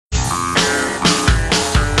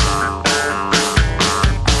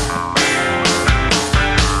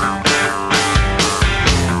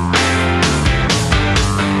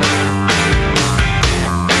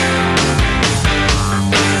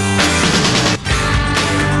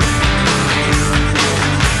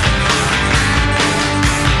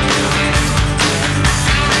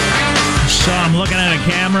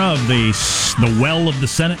camera of the well of the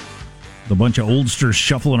Senate? The bunch of oldsters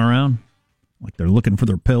shuffling around like they're looking for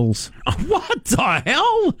their pills. What the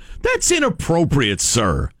hell? That's inappropriate,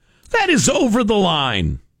 sir. That is over the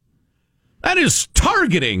line. That is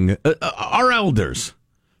targeting our elders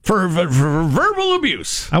for verbal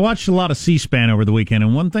abuse. I watched a lot of C-SPAN over the weekend,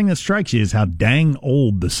 and one thing that strikes you is how dang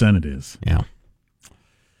old the Senate is. Yeah.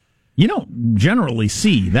 You don't generally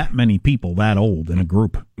see that many people that old in a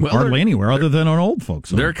group, hardly anywhere other than on old folks.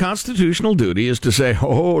 Their constitutional duty is to say,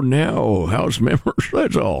 oh, no, House members,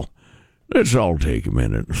 let's all take a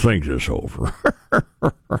minute and think this over.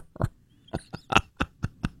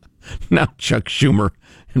 Now Chuck Schumer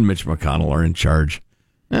and Mitch McConnell are in charge.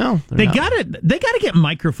 Well, they got to get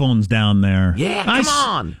microphones down there. Yeah, come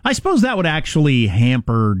on. I suppose that would actually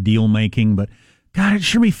hamper deal making, but God, it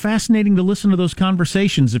sure be fascinating to listen to those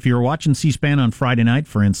conversations. If you're watching C-SPAN on Friday night,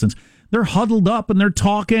 for instance, they're huddled up and they're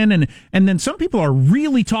talking, and then some people are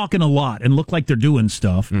really talking a lot and look like they're doing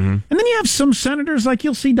stuff. Mm-hmm. And then you have some senators, like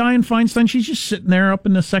you'll see Dianne Feinstein, she's just sitting there up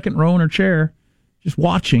in the second row in her chair, just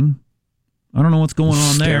watching. I don't know what's going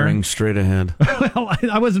on there. Staring straight ahead. Well,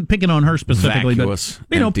 I wasn't picking on her specifically, vacuous,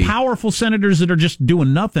 but empty. Powerful senators that are just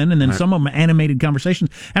doing nothing, and then some of them animated conversations.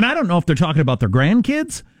 And I don't know if they're talking about their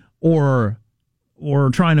grandkids or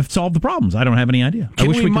trying to solve the problems. I don't have any idea. Can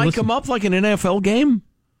we mic them up like an NFL game?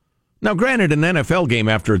 Now, granted, an NFL game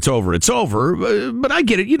after it's over. But I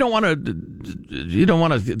get it. You don't want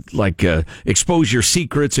to expose your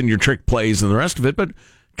secrets and your trick plays and the rest of it. But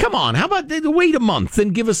come on, how about wait a month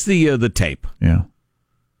and give us the tape? Yeah,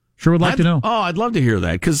 sure would like to know. Oh, I'd love to hear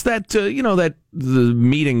that because that the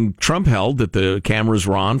meeting Trump held that the cameras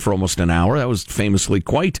were on for almost an hour. That was famously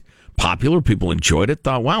quite popular. People enjoyed it.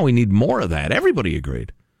 Thought, wow, we need more of that. Everybody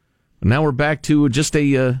agreed. And now we're back to just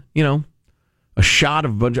a shot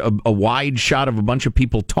of a wide shot of a bunch of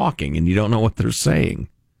people talking, and you don't know what they're saying.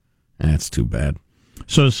 That's too bad.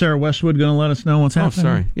 So is Sarah Westwood going to let us know what's happening? Oh,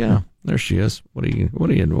 sorry. Yeah, there she is. What do you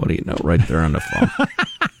know? Right there on the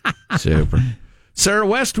phone. Super. Sarah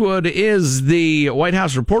Westwood is the White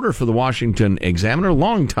House reporter for the Washington Examiner,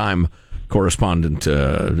 longtime correspondent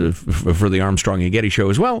for the Armstrong and Getty show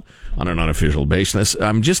as well, on an unofficial basis.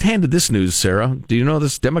 I'm just handed this news, Sarah. Do you know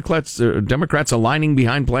this? Democrats aligning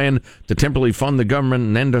behind plan to temporarily fund the government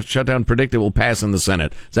and end the shutdown predict it will pass in the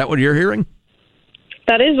Senate. Is that what you're hearing?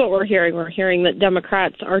 That is what we're hearing. We're hearing that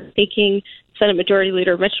Democrats are taking Senate Majority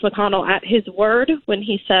Leader Mitch McConnell at his word when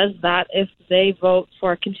he says that if they vote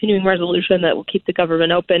for a continuing resolution that will keep the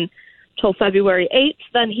government open till February 8th,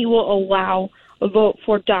 then he will allow a vote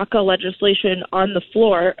for DACA legislation on the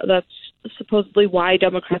floor. That's supposedly why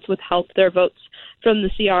Democrats withheld their votes from the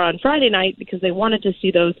CR on Friday night, because they wanted to see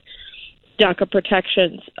those DACA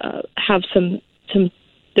protections have some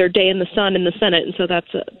their day in the sun in the Senate. And so that's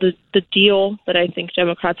the deal that I think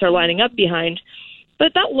Democrats are lining up behind.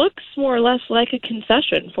 But that looks more or less like a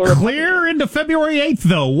concession for clear into February 8th,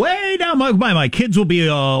 though. Way down my kids will be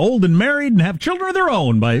old and married and have children of their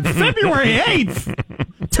own by February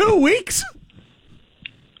 8th. 2 weeks?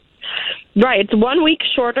 Right. It's 1 week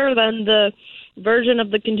shorter than the version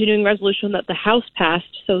of the continuing resolution that the House passed.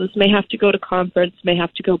 So this may have to go to conference, may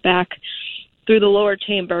have to go back through the lower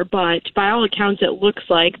chamber. But by all accounts, it looks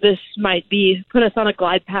like this might put us on a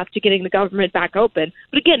glide path to getting the government back open.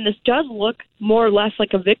 But again, this does look more or less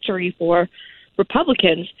like a victory for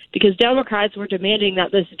Republicans, because Democrats were demanding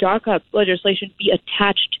that this DACA legislation be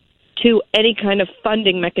attached to any kind of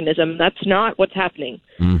funding mechanism. That's not what's happening.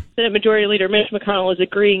 Senate Majority Leader Mitch McConnell is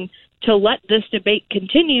agreeing to let this debate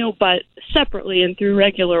continue, but separately and through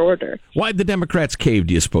regular order. Why'd the Democrats cave,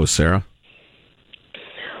 do you suppose, Sarah?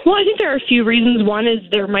 Well, I think there are a few reasons. One is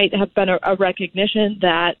there might have been a recognition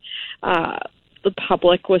that the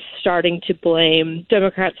public was starting to blame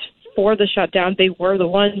Democrats for the shutdown. They were the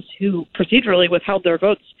ones who procedurally withheld their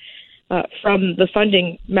votes from the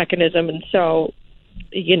funding mechanism. And so,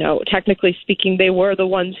 technically speaking, they were the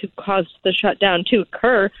ones who caused the shutdown to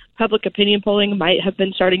occur. Public opinion polling might have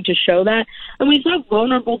been starting to show that. And we saw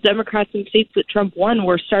vulnerable Democrats in states that Trump won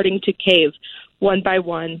were starting to cave one by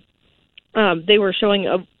one. They were showing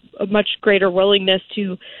a much greater willingness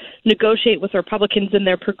to negotiate with Republicans and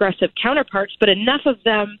their progressive counterparts, but enough of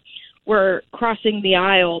them were crossing the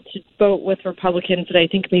aisle to vote with Republicans that I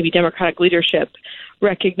think maybe Democratic leadership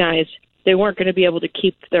recognized they weren't going to be able to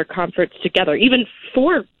keep their conference together. Even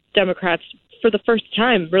for Democrats, for the first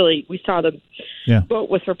time, really, we saw them vote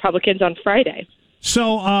with Republicans on Friday.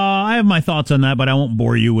 So I have my thoughts on that, but I won't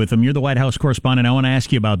bore you with them. You're the White House correspondent. I want to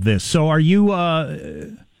ask you about this. So are you...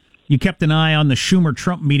 You kept an eye on the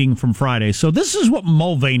Schumer-Trump meeting from Friday. So this is what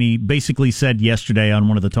Mulvaney basically said yesterday on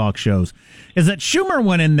one of the talk shows, is that Schumer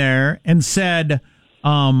went in there and said,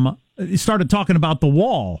 started talking about the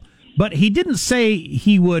wall. But he didn't say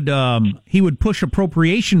he would push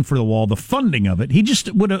appropriation for the wall, the funding of it. He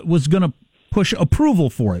just was going to push approval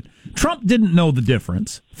for it. Trump didn't know the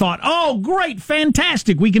difference. Thought, oh, great,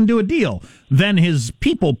 fantastic, we can do a deal. Then his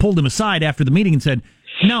people pulled him aside after the meeting and said,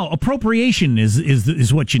 no, appropriation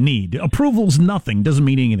is what you need. Approval's nothing, doesn't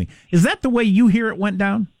mean anything. Is that the way you hear it went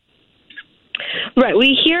down? Right.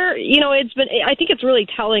 We hear, I think it's really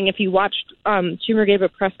telling if you watched, Schumer gave a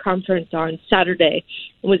press conference on Saturday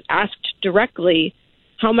and was asked directly,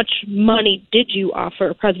 how much money did you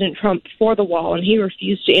offer President Trump for the wall? And he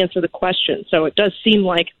refused to answer the question. So it does seem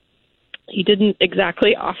like he didn't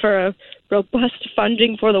exactly offer a robust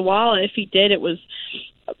funding for the wall. And if he did, it was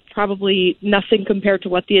probably nothing compared to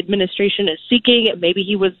what the administration is seeking. Maybe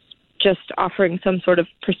he was just offering some sort of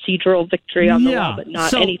procedural victory on the wall, but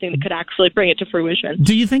not anything that could actually bring it to fruition.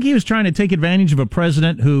 Do you think he was trying to take advantage of a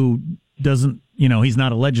president who doesn't, he's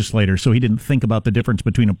not a legislator, so he didn't think about the difference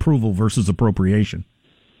between approval versus appropriation?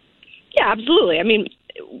 Yeah, absolutely. I mean,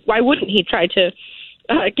 why wouldn't he try to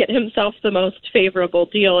get himself the most favorable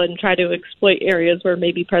deal and try to exploit areas where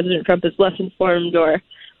maybe President Trump is less informed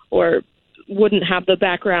or wouldn't have the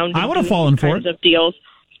background? I would have fallen for it. Of deals.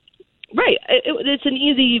 Right. It's an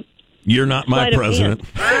easy... You're not my president.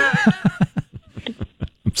 I'm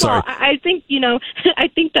sorry. Well, I think, I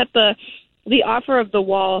think that the offer of the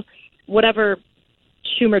wall, whatever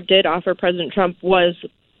Schumer did offer President Trump, was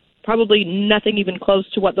probably nothing even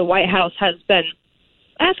close to what the White House has been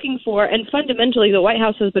asking for. And fundamentally, the White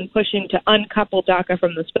House has been pushing to uncouple DACA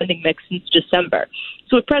from the spending mix since December.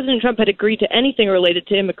 So if President Trump had agreed to anything related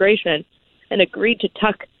to immigration and agreed to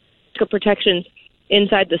tuck protections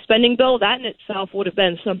inside the spending bill, that in itself would have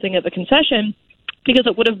been something of a concession, because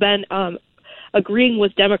it would have been agreeing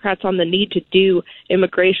with Democrats on the need to do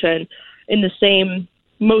immigration in the same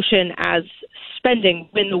motion as spending,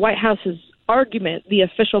 when the White House's argument, the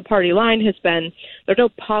official party line, has been there's no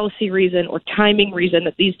policy reason or timing reason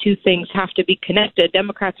that these two things have to be connected.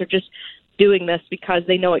 Democrats are just doing this because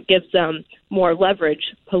they know it gives them more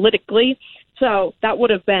leverage politically. So that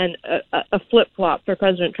would have been a flip-flop for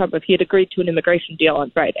President Trump if he had agreed to an immigration deal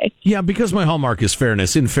on Friday. Yeah, because my hallmark is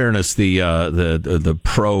fairness. In fairness, the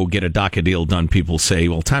pro get a DACA deal done people say,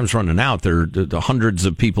 well, time's running out. The hundreds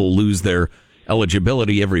of people lose their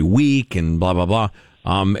eligibility every week and blah, blah, blah.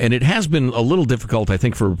 And it has been a little difficult, I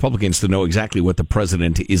think, for Republicans to know exactly what the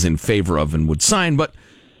president is in favor of and would sign. But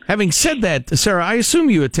having said that, Sarah, I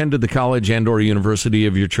assume you attended the college and or university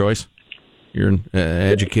of your choice? You're an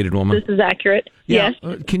educated woman. This is accurate. Yeah.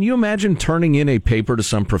 Yes. Can you imagine turning in a paper to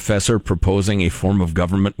some professor proposing a form of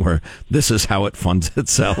government where this is how it funds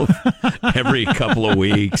itself every couple of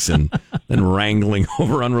weeks, and then wrangling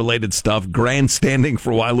over unrelated stuff, grandstanding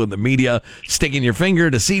for a while in the media, sticking your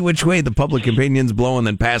finger to see which way the public opinion's blow, and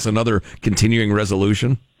then pass another continuing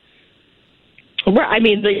resolution? I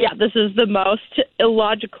mean, this is the most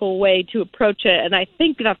illogical way to approach it, and I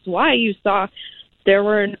think that's why you saw there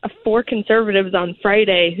were 4 conservatives on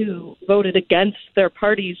Friday who voted against their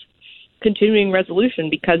party's continuing resolution,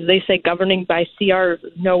 because they say governing by CR is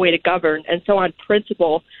no way to govern. And so on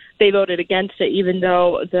principle, they voted against it, even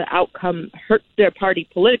though the outcome hurt their party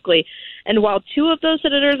politically. And while 2 of those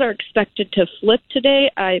senators are expected to flip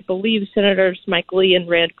today, I believe Senators Mike Lee and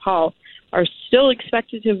Rand Paul are still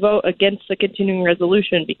expected to vote against the continuing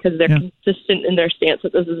resolution, because they're consistent in their stance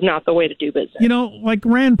that this is not the way to do business. Like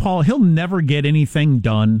Rand Paul, he'll never get anything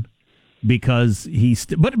done because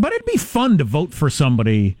but it'd be fun to vote for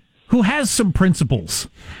somebody who has some principles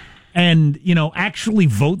and, actually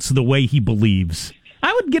votes the way he believes.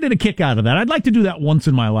 I would get a kick out of that. I'd like to do that once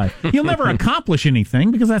in my life. He'll never accomplish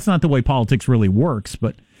anything, because that's not the way politics really works,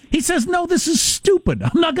 but he says, no, this is stupid.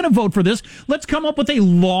 I'm not going to vote for this. Let's come up with a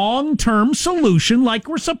long-term solution like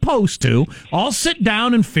we're supposed to. I'll sit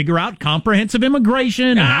down and figure out comprehensive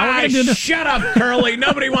immigration. And how we're going to do this. Shut up, Curly.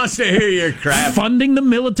 Nobody wants to hear your crap. Funding the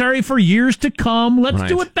military for years to come. Let's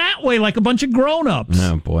do it that way, like a bunch of grown-ups.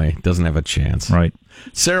 Oh, boy. Doesn't have a chance. Right.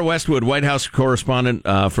 Sarah Westwood, White House correspondent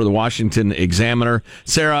for the Washington Examiner.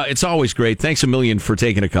 Sarah, it's always great. Thanks a million for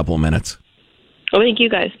taking a couple of minutes. Well, thank you,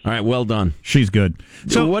 guys. All right, well done. She's good.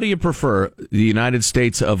 So what do you prefer, the United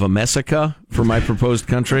States of America for my proposed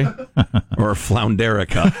country, or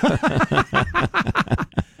Flounderica?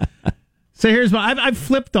 So here's I've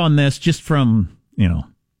flipped on this just from, I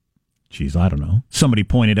don't know. Somebody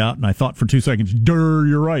pointed out, and I thought for 2 seconds,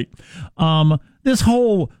 you're right. This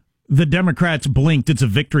whole, the Democrats blinked, it's a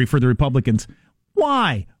victory for the Republicans.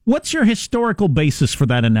 Why? What's your historical basis for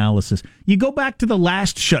that analysis? You go back to the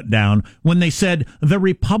last shutdown when they said the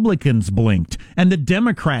Republicans blinked and the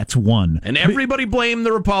Democrats won. And everybody blamed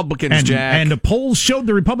the Republicans, Jack. And the polls showed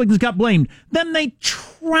the Republicans got blamed. Then they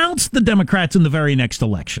trounced the Democrats in the very next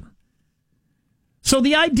election. So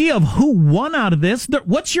the idea of who won out of this,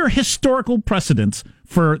 what's your historical precedence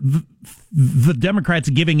for the Democrats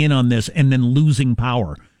giving in on this and then losing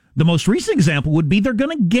power? The most recent example would be they're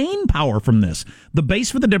going to gain power from this. The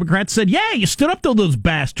base for the Democrats said, yeah, you stood up to those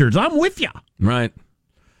bastards. I'm with you. Right.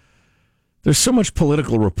 There's so much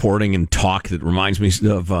political reporting and talk that reminds me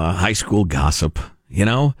of high school gossip. You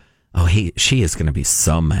know? Oh, she is going to be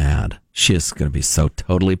so mad. She is going to be so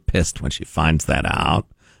totally pissed when she finds that out.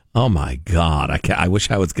 Oh, my God. I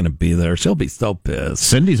wish I was going to be there. She'll be so pissed.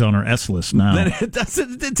 Cindy's on her S list now.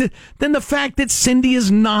 Then the fact that Cindy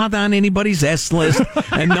is not on anybody's S list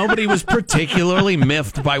and nobody was particularly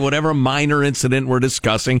miffed by whatever minor incident we're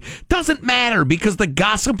discussing doesn't matter because the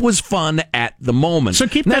gossip was fun at the moment. So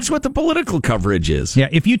that's what the political coverage is. Yeah,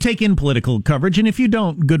 if you take in political coverage, and if you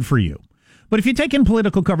don't, good for you. But if you take in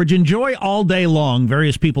political coverage, enjoy all day long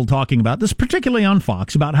various people talking about this, particularly on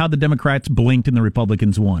Fox, about how the Democrats blinked and the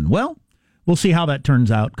Republicans won. Well, we'll see how that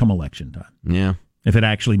turns out come election time. Yeah. If it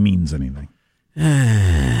actually means anything.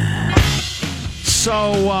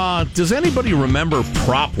 So, does anybody remember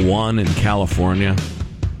Prop 1 in California?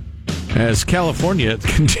 As California,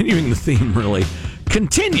 continuing the theme really,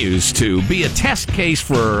 continues to be a test case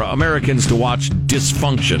for Americans to watch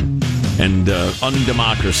dysfunction and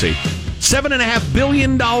undemocracy. $7.5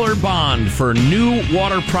 billion bond for new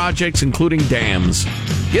water projects, including dams.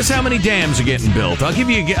 Guess how many dams are getting built? I'll give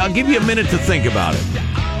you a minute to think about it.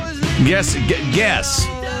 Guess.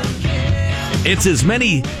 It's as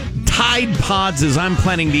many Tide Pods as I'm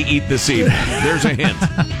planning to eat this evening. There's a hint.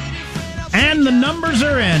 And the numbers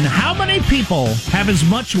are in. How many people have as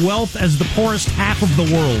much wealth as the poorest half of the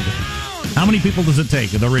world? How many people does it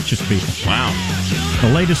take? The richest people. Wow.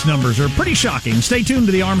 The latest numbers are pretty shocking. Stay tuned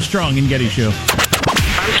to the Armstrong and Getty Show.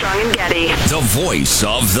 Armstrong and Getty. The voice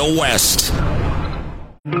of the West.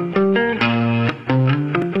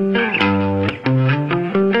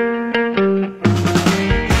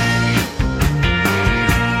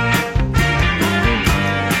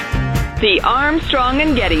 The Armstrong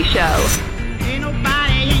and Getty Show.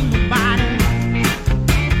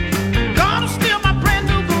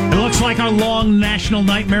 It looks like our long national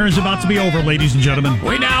nightmare is about to be over, ladies and gentlemen.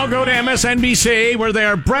 We now go to MSNBC, where they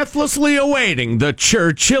are breathlessly awaiting the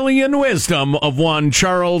Churchillian wisdom of one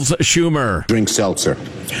Charles Schumer. Drink seltzer.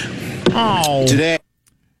 Oh. Today.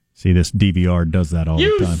 See, this DVR does that all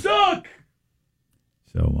the time. You suck!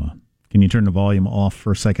 So, can you turn the volume off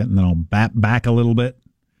for a second, and then I'll back a little bit?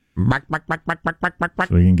 Back.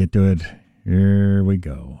 So we can get to it. Here we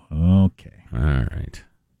go. Okay. All right.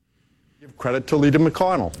 Give credit to Leader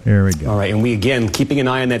McConnell. Here we go. All right, and we, again, keeping an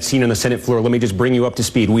eye on that scene on the Senate floor, let me just bring you up to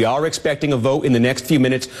speed. We are expecting a vote in the next few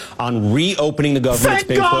minutes on reopening the government. Thank it's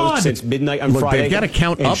been God! closed since midnight on Look, Friday. they've got a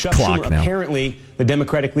count and up Chuck clock Schumer, now. Apparently, the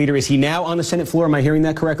Democratic leader, is he now on the Senate floor? Am I hearing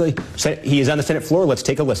that correctly? He is on the Senate floor. Let's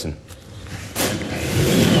take a listen.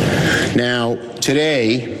 Now,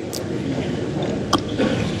 today,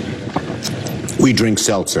 we drink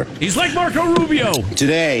seltzer. He's like Marco Rubio.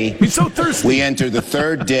 Today, He's so thirsty. we enter the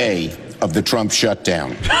third day of the Trump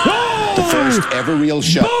shutdown. Oh! The first ever real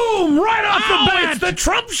shut. Boom! Right off the bat! It's the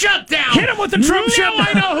Trump shutdown. Hit him with the Trump shutdown.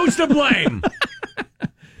 I know who's to blame.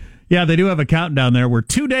 Yeah, they do have a countdown there. We're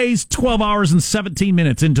 2 days, 12 hours, and 17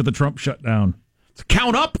 minutes into the Trump shutdown. It's a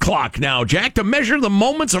count up clock now, Jack, to measure the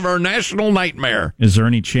moments of our national nightmare. Is there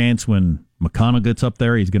any chance when McConnell gets up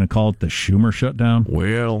there, he's going to call it the Schumer shutdown?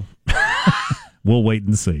 Well, We'll wait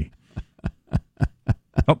and see.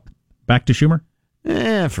 Oh, back to Schumer?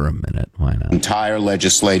 for a minute. Why not? Entire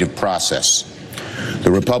legislative process.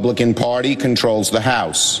 The Republican Party controls the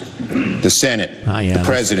House, the Senate, the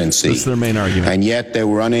presidency. That's their main argument. And yet they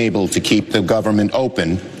were unable to keep the government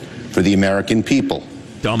open for the American people.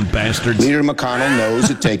 Dumb bastards. Leader McConnell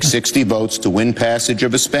knows it takes 60 votes to win passage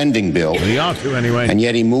of a spending bill. He ought to, anyway. And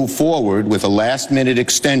yet he moved forward with a last-minute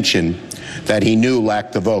extension that he knew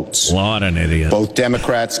lacked the votes. What an idiot. Both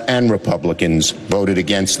Democrats and Republicans voted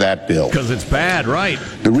against that bill. Because it's bad, right?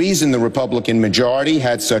 The reason the Republican majority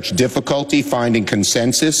had such difficulty finding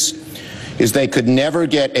consensus is they could never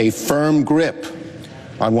get a firm grip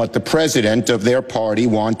on what the president of their party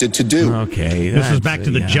wanted to do. Okay. This is back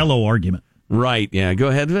to the Jell-O argument. Right, yeah. Go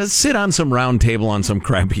ahead. Sit on some round table on some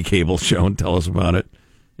crappy cable show and tell us about it.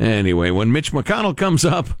 Anyway, when Mitch McConnell comes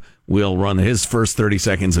up, we'll run his first 30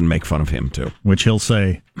 seconds and make fun of him, too. Which he'll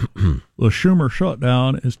say, the Schumer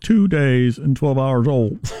shutdown is 2 days and 12 hours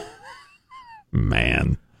old.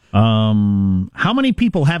 Man. How many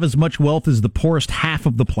people have as much wealth as the poorest half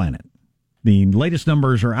of the planet? The latest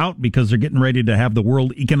numbers are out because they're getting ready to have the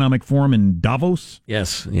World Economic Forum in Davos.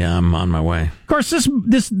 Yes, yeah, I'm on my way. Of course,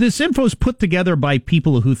 this info is put together by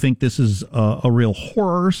people who think this is a real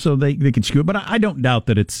horror, so they can skew it. But I don't doubt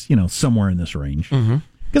that it's somewhere in this range.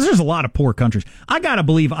 Because there's a lot of poor countries. I got to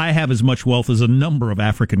believe I have as much wealth as a number of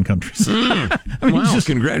African countries. I mean, wow,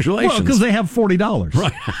 congratulations. Well, because they have $40.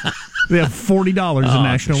 Right. They have $40 in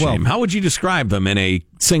national wealth. How would you describe them in a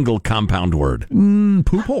single compound word?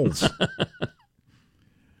 Poop holes.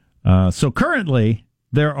 So currently,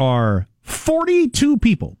 there are 42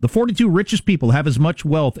 people. The 42 richest people have as much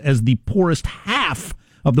wealth as the poorest half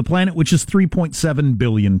of the planet, which is 3.7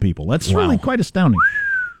 billion people. That's really quite astounding.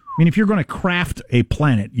 I mean, if you're going to craft a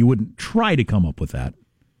planet, you wouldn't try to come up with that.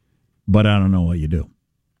 But I don't know what you do.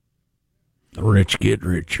 The rich get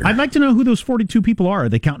richer. I'd like to know who those 42 people are. Are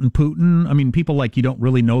they counting Putin? I mean, people like you don't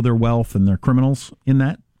really know their wealth and they're criminals in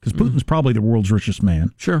that? Because Putin's probably the world's richest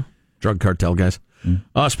man. Sure. Drug cartel guys.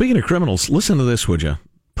 Speaking of criminals, listen to this, would you?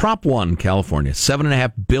 Prop 1, California,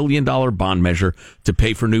 $7.5 billion bond measure to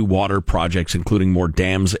pay for new water projects, including more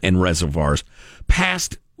dams and reservoirs.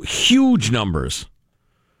 Passed huge numbers.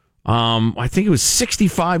 I think it was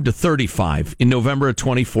 65 to 35 in November of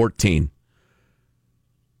 2014.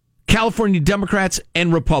 California Democrats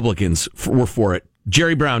and Republicans were for it.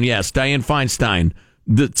 Jerry Brown, yes. Dianne Feinstein,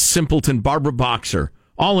 the simpleton Barbara Boxer,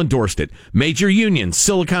 all endorsed it. Major unions,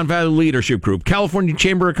 Silicon Valley Leadership Group, California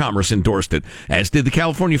Chamber of Commerce endorsed it, as did the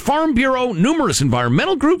California Farm Bureau, numerous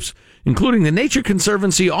environmental groups, including the Nature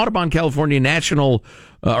Conservancy, Audubon California Natural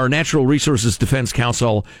Resources Defense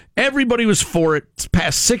Council. Everybody was for it. It's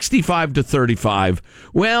passed 65 to 35.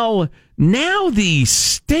 Well, now the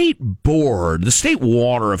state board, the state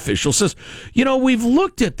water official says, we've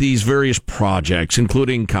looked at these various projects,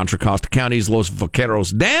 including Contra Costa County's Los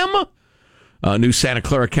Vaqueros Dam, new Santa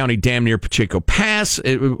Clara County Dam near Pacheco Pass,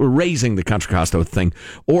 raising the Contra Costa thing,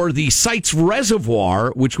 or the Sites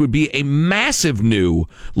Reservoir, which would be a massive new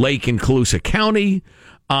lake in Colusa County.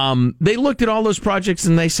 They looked at all those projects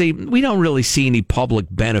and they say, we don't really see any public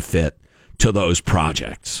benefit to those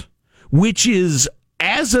projects, which is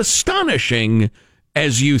as astonishing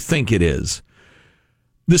as you think it is.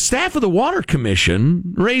 The staff of the Water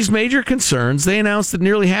Commission raised major concerns. They announced that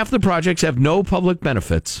nearly half the projects have no public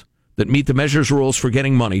benefits that meet the measure's rules for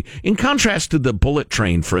getting money, in contrast to the bullet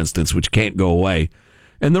train, for instance, which can't go away.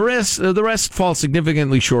 And the rest fall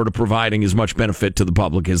significantly short of providing as much benefit to the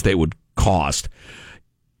public as they would cost.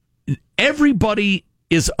 Everybody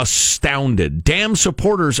is astounded. Dam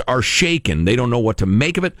supporters are shaken. They don't know what to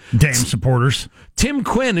make of it. Dam supporters. Tim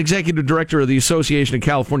Quinn, executive director of the Association of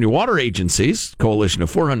California Water Agencies, coalition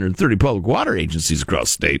of 430 public water agencies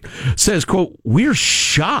across the state, says, quote, "We're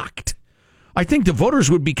shocked. I think the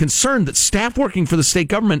voters would be concerned that staff working for the state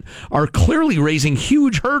government are clearly raising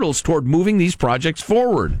huge hurdles toward moving these projects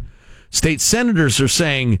forward. State senators are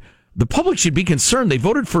saying the public should be concerned. They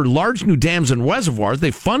voted for large new dams and reservoirs.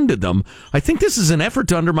 They funded them. I think this is an effort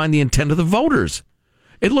to undermine the intent of the voters.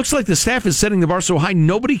 It looks like the staff is setting the bar so high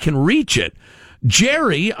nobody can reach it.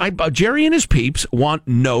 Jerry and his peeps want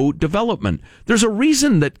no development. There's a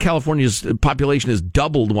reason that California's population has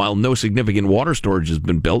doubled while no significant water storage has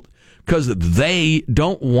been built, because they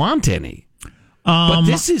don't want any. But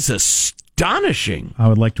this is astonishing. I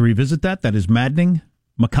would like to revisit that. That is maddening.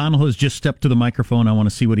 McConnell has just stepped to the microphone. I want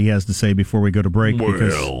to see what he has to say before we go to break.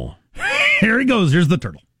 Well, here he goes. Here's the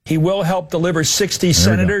turtle. He will help deliver 60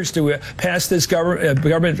 senators to pass this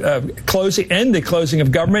government closing, end the closing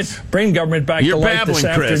of government, bring government back to life this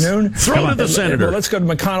afternoon. Throw to the senator. Well, let's go to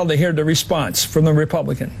McConnell to hear the response from the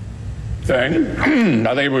Republican. I think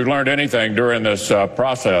if we've learned anything during this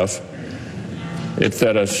process, it's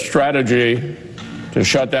that a strategy to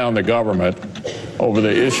shut down the government over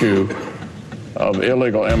the issue of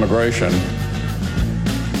illegal immigration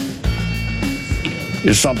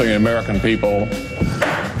is something the American people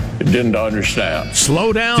didn't understand.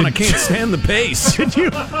 Slow down. I can't stand the pace. Did you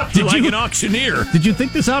like an auctioneer. Did you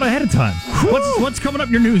think this out ahead of time? What's coming up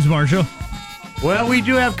in your news, Marshall? Well, we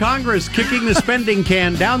do have Congress kicking the spending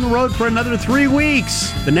can down the road for another 3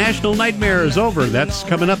 weeks. The national nightmare is over. That's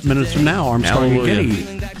coming up minutes from now. Armstrong and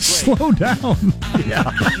Getty. Slow down. Yeah.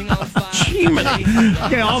 Jiminy.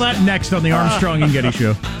 Okay, all that next on the Armstrong and Getty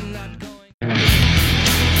Show.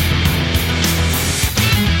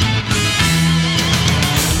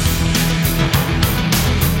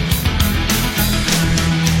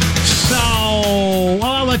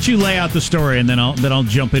 let you lay out the story, and then I'll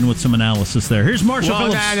jump in with some analysis there. Here's Marshall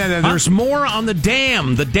Phillips. There's more on the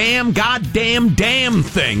damn goddamn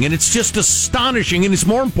thing, and it's just astonishing, and it's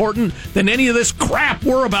more important than any of this crap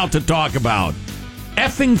we're about to talk about.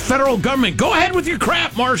 Effing federal government. Go ahead with your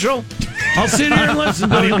crap, Marshall. I'll sit here and listen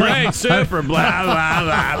to you. Great, super, blah, blah,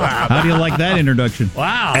 blah, blah. How do you like that introduction?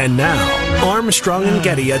 Wow. And now, Armstrong and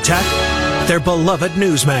Getty attack their beloved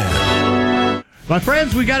newsman. My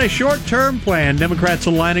friends, we got a short-term plan. Democrats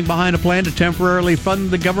aligning behind a plan to temporarily fund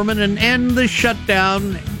the government and end the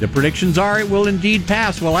shutdown. The predictions are it will indeed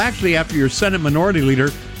pass. Well, actually, after your Senate Minority Leader,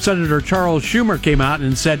 Senator Charles Schumer, came out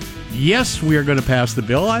and said, yes, we are going to pass the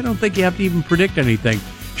bill. I don't think you have to even predict anything.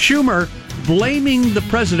 Schumer blaming the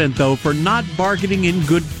president, though, for not bargaining in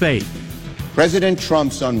good faith. President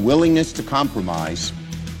Trump's unwillingness to compromise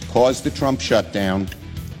caused the Trump shutdown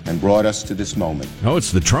and brought us to this moment. Oh,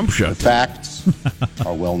 it's the Trump shutdown. The facts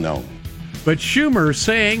are well known. But Schumer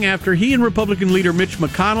saying after he and Republican leader Mitch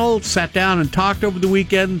McConnell sat down and talked over the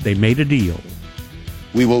weekend, they made a deal.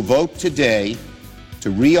 We will vote today to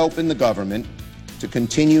reopen the government, to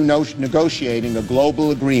continue negotiating a global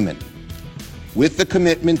agreement, with the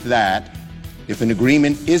commitment that, if an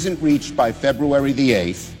agreement isn't reached by February the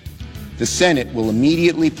 8th, the Senate will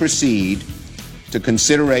immediately proceed to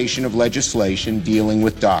consideration of legislation dealing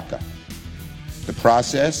with DACA. The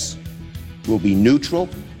process will be neutral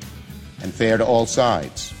and fair to all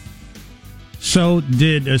sides. So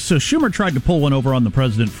Schumer tried to pull one over on the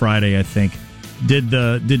president Friday, I think.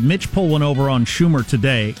 Did Mitch pull one over on Schumer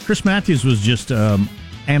today? Chris Matthews was just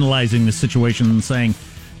analyzing the situation and saying,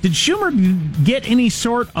 did Schumer get any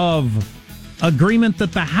sort of agreement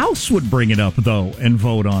that the House would bring it up, though, and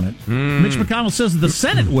vote on it? Mitch McConnell says the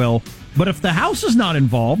Senate will, but if the House is not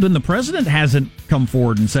involved and the president hasn't come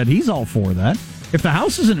forward and said he's all for that, if the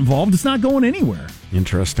House isn't involved, it's not going anywhere.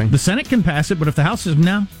 Interesting. The Senate can pass it, but if the House is,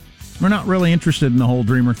 no, we're not really interested in the whole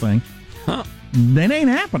Dreamer thing, that ain't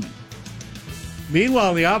happening.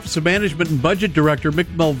 Meanwhile, the Office of Management and Budget Director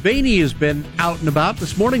Mick Mulvaney has been out and about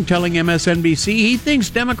this morning telling MSNBC he thinks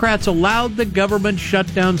Democrats allowed the government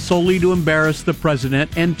shutdown solely to embarrass the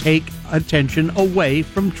president and take attention away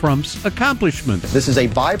from Trump's accomplishments. This is a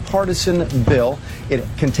bipartisan bill. It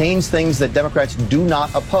contains things that Democrats do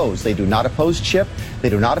not oppose. They do not oppose CHIP. They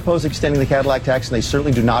do not oppose extending the Cadillac tax, and they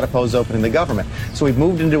certainly do not oppose opening the government. So we've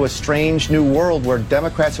moved into a strange new world where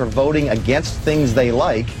Democrats are voting against things they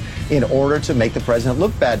like in order to make the president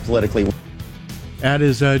look bad politically. That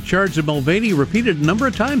is a charge that Mulvaney repeated a number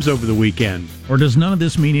of times over the weekend. Or does none of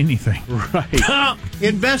this mean anything? Right.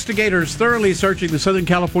 Investigators thoroughly searching the Southern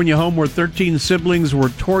California home where 13 siblings were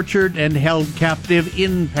tortured and held captive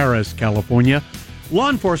in Paris, California. Law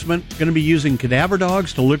enforcement going to be using cadaver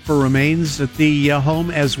dogs to look for remains at the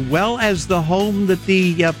home, as well as the home that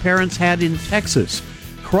the parents had in Texas.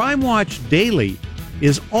 Crime Watch Daily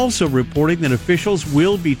is also reporting that officials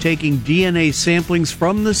will be taking DNA samplings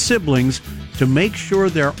from the siblings to make sure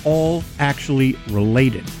they're all actually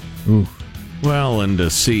related. Ooh. Well, and to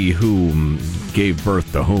see who gave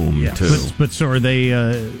birth to whom, too. But so are they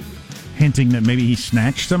hinting that maybe he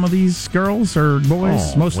snatched some of these girls or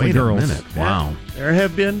boys? Mostly girls. A minute. Wow. There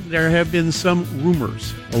have been some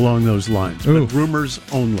rumors along those lines, but rumors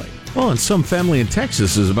only. Well, and some family in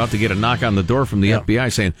Texas is about to get a knock on the door from the FBI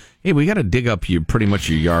saying, hey, we got to dig up pretty much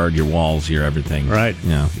your yard, your walls, your everything. Right.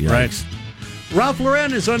 Yeah. Right. Ralph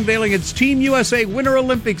Lauren is unveiling its Team USA Winter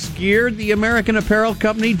Olympics gear. The American apparel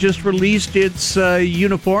company just released its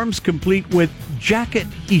uniforms, complete with jacket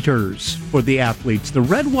heaters for the athletes. The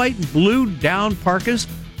red, white, and blue down parkas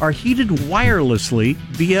are heated wirelessly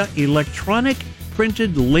via electronic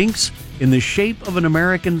printed links in the shape of an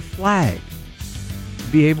American flag.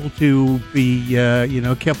 Be able to be,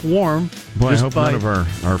 kept warm. Boy, I hope none of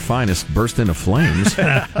our finest burst into flames.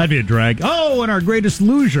 That'd be a drag. Oh, and our greatest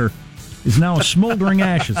loser is now a smoldering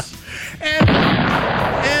ashes.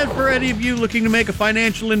 And for any of you looking to make a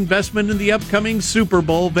financial investment in the upcoming Super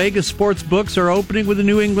Bowl, Vegas sports books are opening with the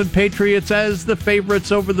New England Patriots as the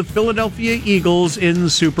favorites over the Philadelphia Eagles in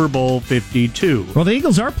Super Bowl 52. Well, the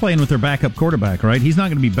Eagles are playing with their backup quarterback, right? He's not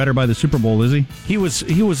going to be better by the Super Bowl, is he? He was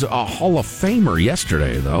a Hall of Famer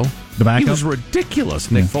yesterday, though. The backup? He was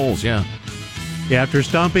ridiculous, Nick Foles, yeah. After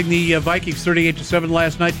stomping the Vikings 38-7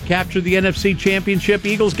 last night to capture the NFC Championship,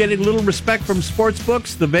 Eagles getting little respect from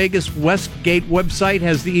sportsbooks. The Vegas Westgate website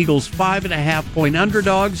has the Eagles 5.5-point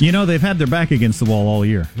underdogs. You know, they've had their back against the wall all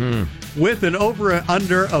year. With an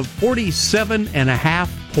over-under of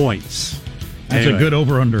 47.5 points. That's a good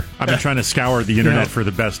over-under. I've been trying to scour the internet for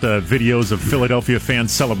the best videos of Philadelphia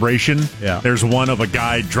fans' celebration. Yeah. There's one of a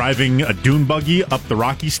guy driving a dune buggy up the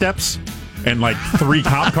Rocky Steps. and like 3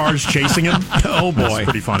 cop cars chasing him. Oh, boy. That's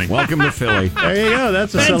pretty funny. Welcome to Philly. There you go.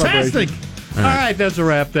 That's a Fantastic. celebration. All right, that's a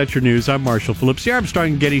wrap. That's your news. I'm Marshall Phillips, the Armstrong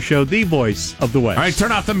and Getty Show, the voice of the West. All right,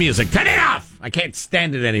 turn off the music. Turn it off. I can't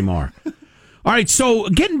stand it anymore. All right, so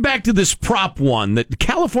getting back to this Prop 1 that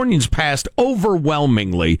Californians passed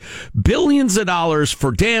overwhelmingly, billions of dollars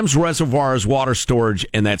for dams, reservoirs, water storage,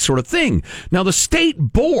 and that sort of thing. Now, the state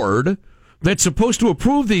board that's supposed to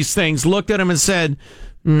approve these things looked at them and said,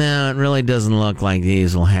 no, it really doesn't look like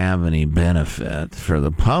these will have any benefit for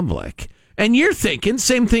the public. And you're thinking,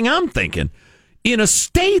 same thing I'm thinking. In a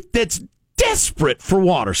state that's desperate for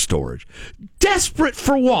water storage, desperate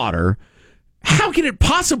for water, how can it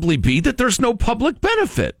possibly be that there's no public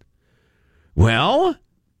benefit? Well,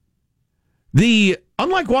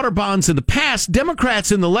 unlike water bonds in the past,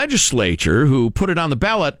 Democrats in the legislature who put it on the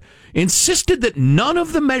ballot insisted that none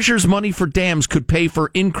of the measures money for dams could pay for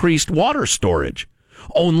increased water storage.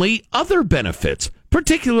 Only other benefits,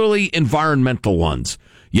 particularly environmental ones.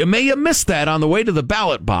 You may have missed that on the way to the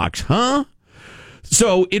ballot box, huh?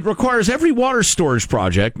 So it requires every water storage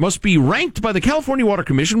project must be ranked by the California Water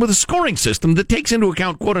Commission with a scoring system that takes into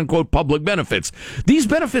account quote-unquote public benefits. These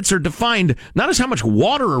benefits are defined not as how much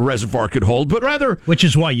water a reservoir could hold, but rather... Which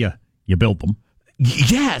is why you built them.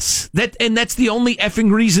 Yes, that's the only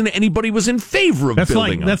effing reason anybody was in favor of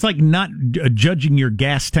building them. That's like not judging your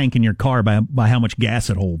gas tank in your car by how much gas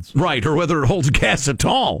it holds. Right, or whether it holds gas at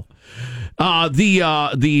all.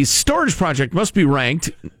 The storage project must be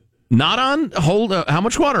ranked not on how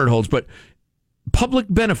much water it holds, but public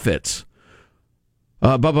benefits.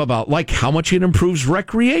 Like how much it improves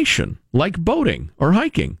recreation, like boating or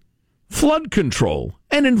hiking, flood control,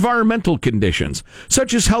 and environmental conditions,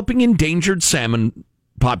 such as helping endangered salmon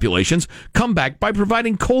populations come back by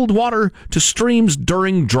providing cold water to streams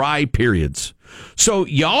during dry periods. So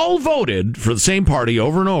y'all voted for the same party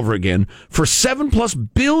over and over again for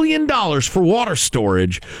 $7+ billion for water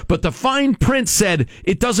storage, but the fine print said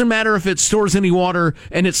it doesn't matter if it stores any water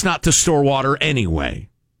and it's not to store water anyway.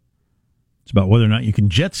 It's about whether or not you can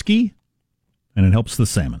jet ski, and it helps the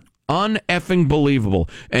salmon. Uneffing believable.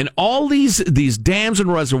 And all these dams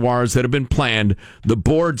and reservoirs that have been planned, the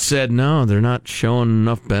board said, no, they're not showing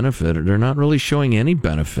enough benefit, or they're not really showing any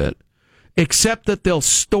benefit, except that they'll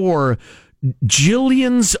store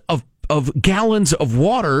jillions of gallons of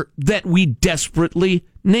water that we desperately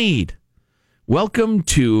need. Welcome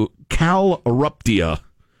to Cal-Unicornia,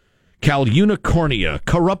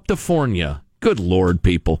 Corruptifornia. Good Lord,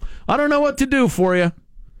 people. I don't know what to do for you.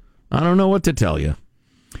 I don't know what to tell you.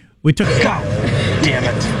 We took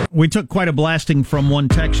quite a blasting from one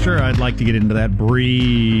texter. I'd like to get into that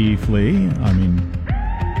briefly. I mean,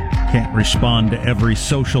 can't respond to every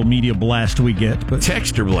social media blast we get, but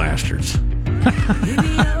texter blasters.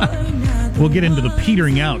 We'll get into the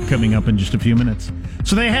petering out coming up in just a few minutes.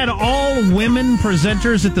 So they had all women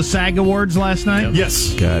presenters at the SAG Awards last night?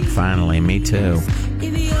 Yes. Good, finally, me too.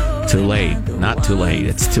 Too late. Not too late.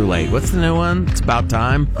 It's too late. What's the new one? It's about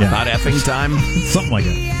time. Yeah. About effing time. Something like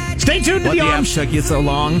that. Stay tuned to the Armstrong. Took you so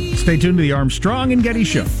long. Stay tuned to the Armstrong and Getty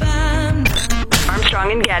Show.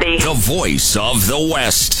 Armstrong and Getty, the voice of the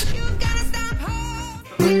West.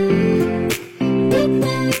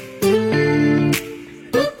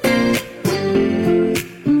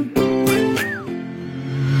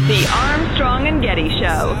 The Armstrong and Getty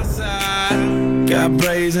Show. Got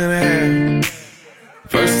braids in her.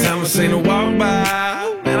 First time I seen her walk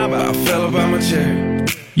by, and I fell up on my chair.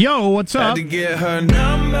 Yo, what's up? Had to get her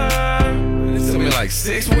number. It took me like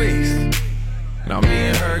 6 weeks. Now me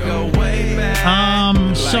and her go way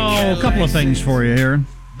back. So a couple of things for you here.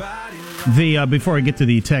 Before I get to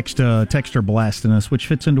the texter blasting us, which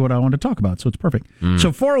fits into what I want to talk about, so it's perfect.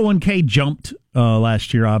 So 401k jumped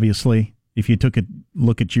last year, obviously, if you took a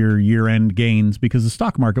look at your year-end gains, because the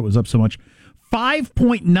stock market was up so much.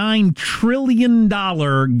 $5.9 trillion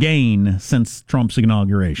gain since Trump's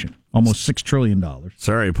inauguration. Almost $6 trillion.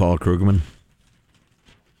 Sorry, Paul Krugman.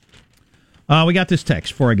 We got this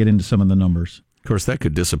text before I get into some of the numbers. Of course, that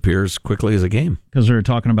could disappear as quickly as a game. Because we were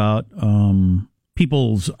talking about how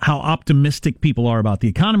optimistic people are about the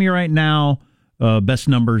economy right now. Best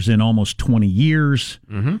numbers in almost 20 years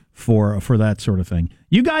for that sort of thing.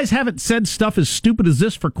 You guys haven't said stuff as stupid as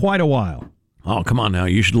this for quite a while. Oh, come on now.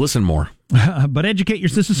 You should listen more. But educate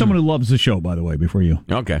yourself. This is someone who loves the show, by the way, before you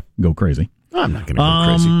go crazy. I'm not going to go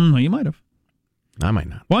crazy. Well, you might have. I might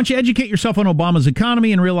not. Why don't you educate yourself on Obama's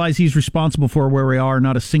economy and realize he's responsible for where we are,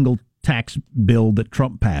 not a single tax bill that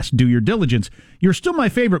Trump passed. Do your diligence. You're still my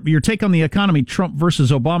favorite, but your take on the economy, Trump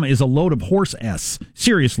versus Obama, is a load of horse S.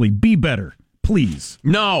 Seriously, be better. Please.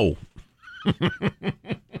 No.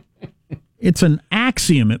 It's an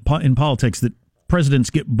axiom in politics that presidents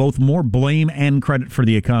get both more blame and credit for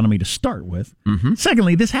the economy to start with. Mm-hmm.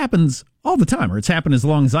 Secondly, this happens all the time, or it's happened as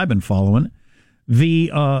long as I've been following it.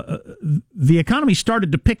 The economy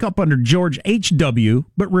started to pick up under George H.W.,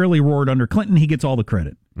 but really roared under Clinton. He gets all the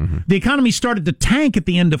credit. Mm-hmm. The economy started to tank at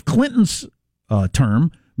the end of Clinton's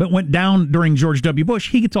term, but went down during George W. Bush.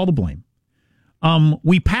 He gets all the blame.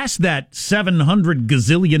 We passed that $700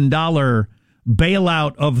 gazillion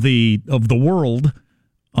bailout of the world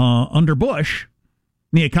under Bush.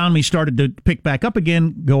 The economy started to pick back up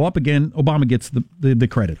again, go up again. Obama gets the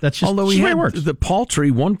credit. That's just, although he the way had it works. The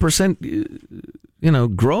paltry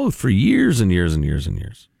 1%, growth for years and years and years and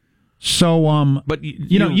years. So, but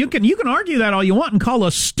you can argue that all you want and call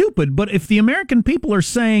us stupid. But if the American people are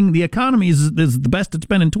saying the economy is the best it's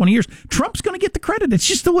been in 20 years, Trump's going to get the credit. It's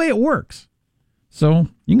just the way it works. So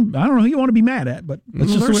I don't know who you want to be mad at, but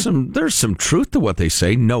there's some truth to what they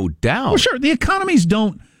say, no doubt. Well, sure, the economies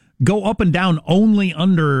don't go up and down only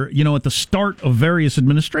under, at the start of various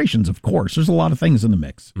administrations, of course. There's a lot of things in the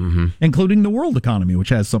mix, including the world economy, which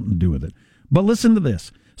has something to do with it. But listen to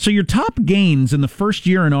this. So your top gains in the first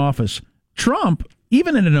year in office, Trump,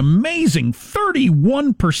 even at an amazing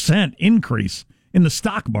 31% increase in the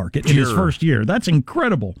stock market in his first year, that's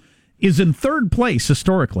incredible, is in third place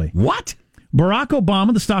historically. What? Barack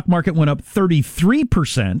Obama, the stock market went up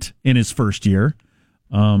 33% in his first year.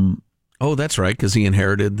 Oh, that's right, because he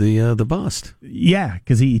inherited the bust. Yeah,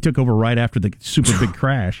 because he took over right after the super big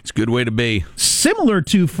crash. It's a good way to be. Similar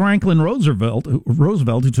to Franklin Roosevelt,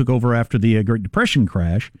 who took over after the Great Depression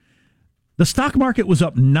crash, the stock market was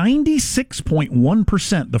up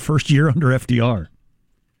 96.1% the first year under FDR.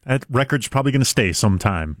 That record's probably going to stay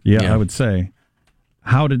sometime. Yeah, I would say.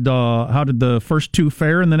 How did the first two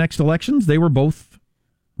fare in the next elections? They were both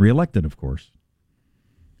reelected, of course.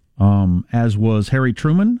 As was Harry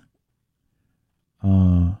Truman,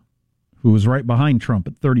 who was right behind Trump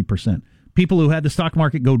at 30%. People who had the stock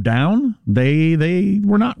market go down, they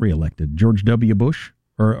were not reelected. George W. Bush,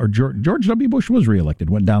 or George W. Bush was reelected,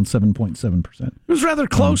 went down 7.7%. It was rather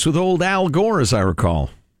close with old Al Gore, as I recall.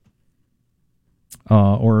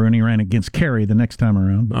 Or when he ran against Kerry the next time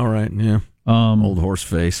around. But, all right, yeah. Old horse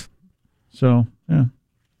face. So, yeah.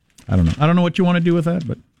 I don't know. I don't know what you want to do with that,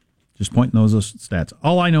 but just pointing those stats.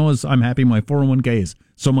 All I know is I'm happy my 401k is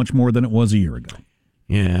so much more than it was a year ago.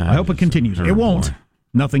 Yeah. I hope it continues. It won't. More.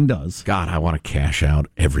 Nothing does. God, I want to cash out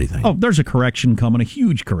everything. Oh, there's a correction coming, a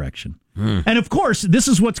huge correction. And of course, this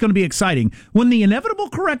is what's going to be exciting. When the inevitable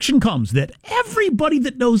correction comes that everybody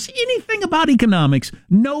that knows anything about economics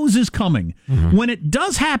knows is coming, when it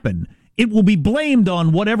does happen, it will be blamed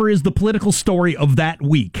on whatever is the political story of that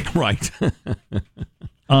week. Right.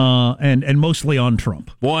 And mostly on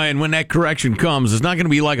Trump. Boy, and when that correction comes, it's not going to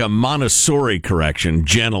be like a Montessori correction,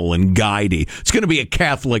 gentle and guidey. It's going to be a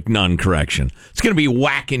Catholic nun correction. It's going to be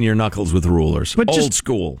whacking your knuckles with rulers. But old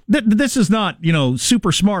school. This is not,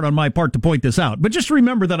 super smart on my part to point this out. But just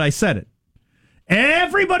remember that I said it.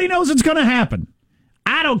 Everybody knows it's going to happen.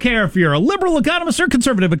 I don't care if you're a liberal economist or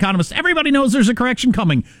conservative economist. Everybody knows there's a correction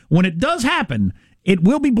coming. When it does happen, it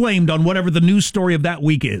will be blamed on whatever the news story of that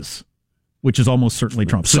week is, which is almost certainly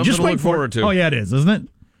Trump. So something just wait forward to. Oh, yeah, it is, isn't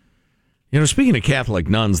it? Speaking of Catholic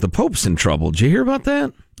nuns, the Pope's in trouble. Did you hear about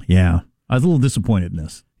that? Yeah. I was a little disappointed in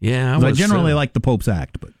this. Yeah. I generally like the Pope's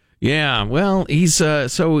act, but... Yeah, well, he's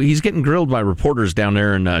getting grilled by reporters down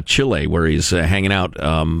there in Chile, where he's hanging out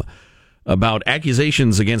about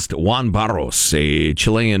accusations against Juan Barros, a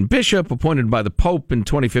Chilean bishop appointed by the Pope in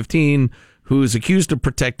 2015, who is accused of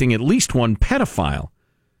protecting at least one pedophile.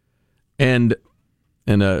 And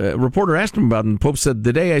a reporter asked him about it, and the Pope said,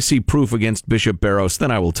 "The day I see proof against Bishop Barros,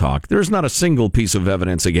 then I will talk. There is not a single piece of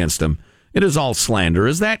evidence against him. It is all slander.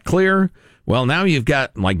 Is that clear?" Well, now you've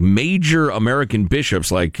got like major American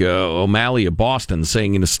bishops like O'Malley of Boston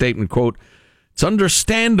saying in a statement, quote, "It's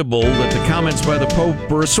understandable that the comments by the Pope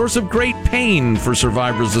were a source of great pain for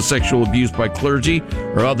survivors of sexual abuse by clergy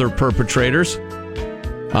or other perpetrators."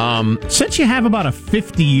 Since you have about a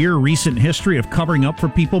 50-year recent history of covering up for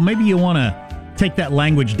people, maybe you want to take that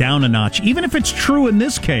language down a notch. Even if it's true in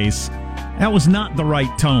this case, that was not the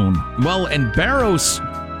right tone. Well, and Barros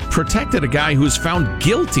protected a guy who was found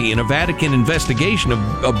guilty in a Vatican investigation of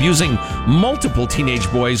abusing multiple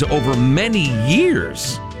teenage boys over many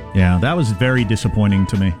years. Yeah, that was very disappointing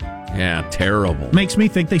to me. Yeah, terrible. Makes me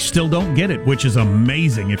think they still don't get it, which is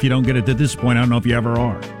amazing. If you don't get it at this point, I don't know if you ever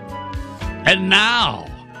are. And now,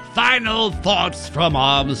 final thoughts from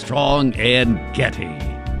Armstrong and Getty.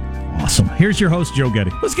 Awesome. Here's your host, Joe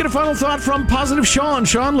Getty. Let's get a final thought from Positive Sean.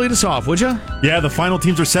 Sean, lead us off, would you? Yeah, the final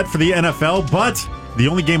teams are set for the NFL, but The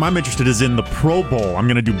only game I'm interested is in the Pro Bowl. I'm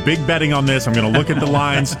going to do big betting on this. I'm going to look at the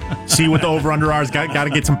lines, see what the over-under are. Got to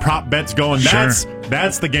get some prop bets going. Sure.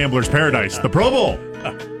 That's the gambler's paradise, the Pro Bowl.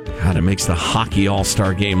 God, it makes the hockey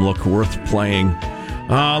all-star game look worth playing.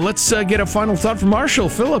 Let's get a final thought from Marshall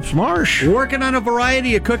Phillips. Marsh. Working on a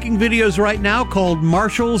variety of cooking videos right now called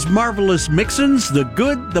Marshall's Marvelous Mixins, the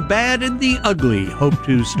good, the bad, and the ugly. Hope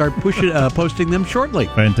to start posting them shortly.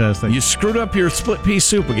 Fantastic. You screwed up your split pea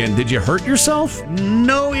soup again. Did you hurt yourself?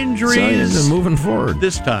 No injuries. So moving forward.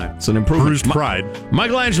 This time. It's an improvement. Bruised pride.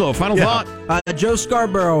 Michelangelo, final thought. Joe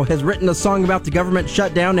Scarborough has written a song about the government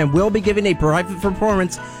shutdown and will be giving a private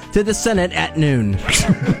performance to the Senate at noon.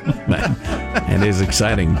 It is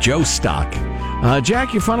exciting. Joe Stock.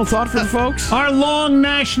 Jack, your final thought for the folks? Our long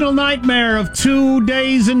national nightmare of 2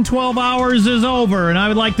 days and 12 hours is over, and I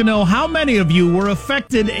would like to know how many of you were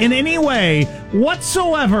affected in any way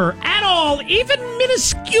whatsoever, at all, even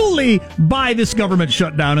minusculely, by this government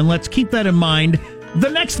shutdown. And let's keep that in mind the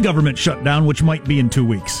next government shutdown, which might be in 2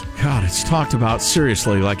 weeks. God, it's talked about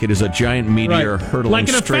seriously like it is a giant meteor hurtling like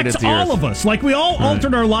it straight at affects the earth. all of us. Like we all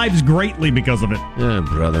altered our lives greatly because of it. Yeah,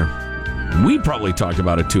 brother. We probably talked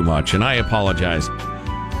about it too much, and I apologize.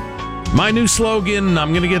 My new slogan,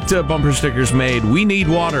 I'm going to get bumper stickers made. We need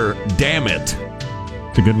water, damn it.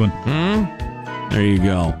 It's a good one. There you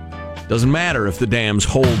go. Doesn't matter if the dams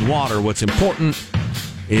hold water. What's important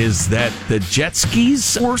is that the jet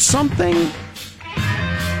skis or something.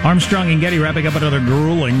 Armstrong and Getty wrapping up another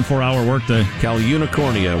grueling 4-hour workday. Cal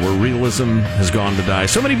Unicornia, where realism has gone to die.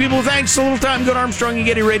 So many people, thanks. A little time. Go to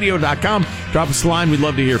ArmstrongandGettyRadio.com. Drop us a line. We'd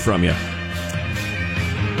love to hear from you.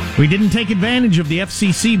 We didn't take advantage of the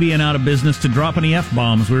FCC being out of business to drop any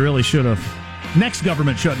F-bombs. We really should have. Next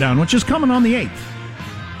government shutdown, which is coming on the 8th.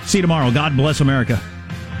 See you tomorrow. God bless America.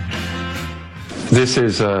 This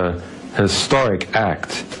is a historic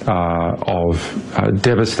act of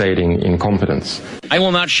devastating incompetence. I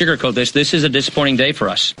will not sugarcoat this. This is a disappointing day for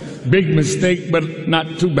us. Big mistake, but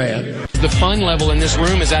not too bad. The fun level in this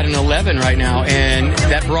room is at an 11 right now, and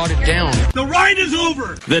that brought it down. The ride is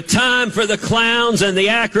over. The time for the clowns and the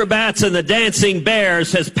acrobats and the dancing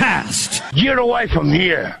bears has passed. Get away from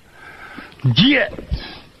here. Get.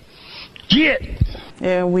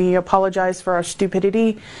 We apologize for our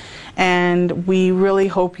stupidity, and we really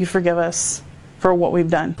hope you forgive us for what we've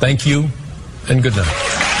done. Thank you, and good night.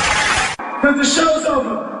 Because the show's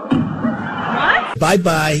over. What?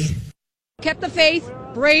 Bye-bye. Kept the faith.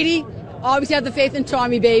 Brady always had the faith in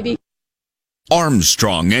Tommy, baby.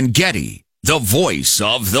 Armstrong and Getty, the voice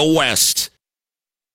of the West.